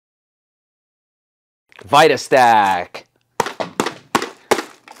Vitastack.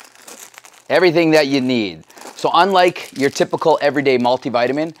 Everything that you need. So unlike your typical everyday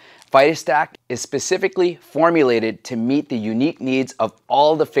multivitamin, Vitastack is specifically formulated to meet the unique needs of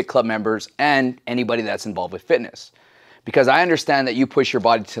all the Fit Club members and anybody that's involved with fitness. Because I understand that you push your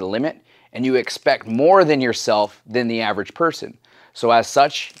body to the limit and you expect more than yourself than the average person. So as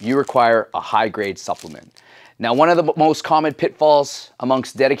such, you require a high-grade supplement. Now, one of the most common pitfalls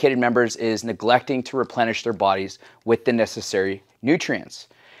amongst dedicated members is neglecting to replenish their bodies with the necessary nutrients.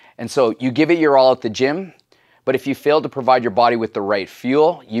 And so you give it your all at the gym, but if you fail to provide your body with the right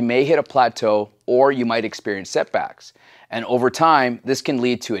fuel, you may hit a plateau or you might experience setbacks. And over time, this can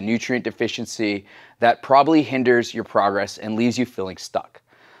lead to a nutrient deficiency that probably hinders your progress and leaves you feeling stuck.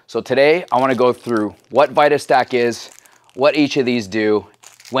 So today, I want to go through what Vitastack is, what each of these do,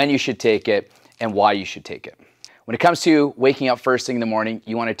 when you should take it, and why you should take it. When it comes to waking up first thing in the morning,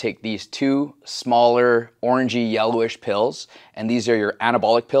 you want to take these two smaller orangey yellowish pills, and these are your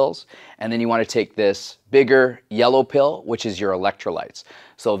anabolic pills. And then you want to take this bigger yellow pill, which is your electrolytes.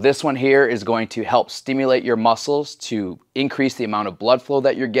 So this one here is going to help stimulate your muscles to increase the amount of blood flow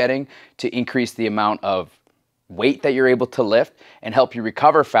that you're getting, to increase the amount of weight that you're able to lift, and help you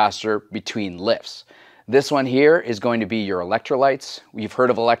recover faster between lifts. This one here is going to be your electrolytes. You've heard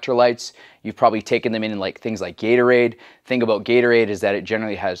of electrolytes. You've probably taken them in like things like Gatorade. Thing about Gatorade is that it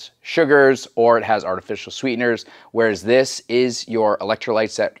generally has sugars or it has artificial sweeteners, whereas this is your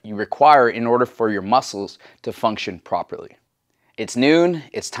electrolytes that you require in order for your muscles to function properly. It's noon.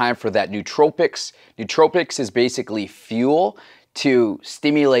 It's time for that nootropics. Nootropics is basically fuel to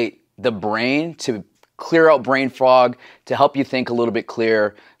stimulate the brain, to clear out brain fog, to help you think a little bit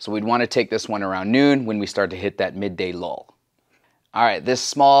clearer. So we'd want to take this one around noon when we start to hit that midday lull. All right, this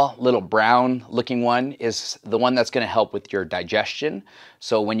small little brown looking one is the one that's going to help with your digestion.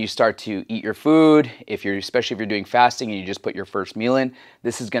 So when you start to eat your food, especially if you're doing fasting and you just put your first meal in,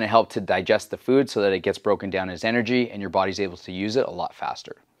 this is going to help to digest the food so that it gets broken down as energy and your body's able to use it a lot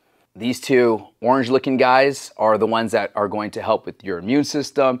faster. These two orange looking guys are the ones that are going to help with your immune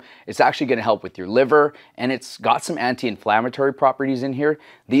system. It's actually going to help with your liver, and it's got some anti-inflammatory properties in here.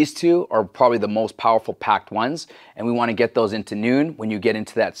 These two are probably the most powerful packed ones, and we want to get those into noon when you get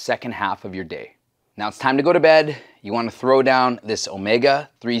into that second half of your day. Now it's time to go to bed. You want to throw down this omega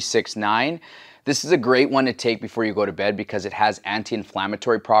 369. This is a great one to take before you go to bed because it has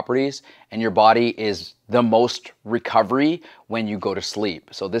anti-inflammatory properties and your body is the most recovery when you go to sleep.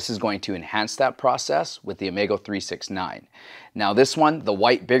 So this is going to enhance that process with the omega 369. Now this one, the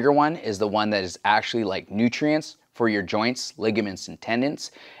white bigger one, is the one that is actually like nutrients for your joints, ligaments, and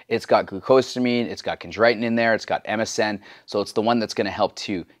tendons. It's got glucosamine, it's got chondroitin in there, it's got MSM. So it's the one that's going to help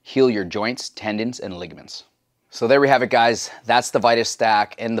to heal your joints, tendons, and ligaments. So there we have it, guys. That's the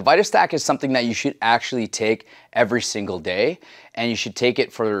Vitastack. And the Vitastack is something that you should actually take every single day. And you should take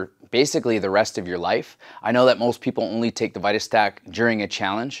it for basically the rest of your life. I know that most people only take the Vitastack during a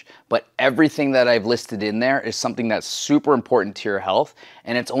challenge, but everything that I've listed in there is something that's super important to your health.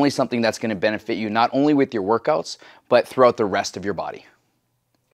 And it's only something that's going to benefit you not only with your workouts, but throughout the rest of your body.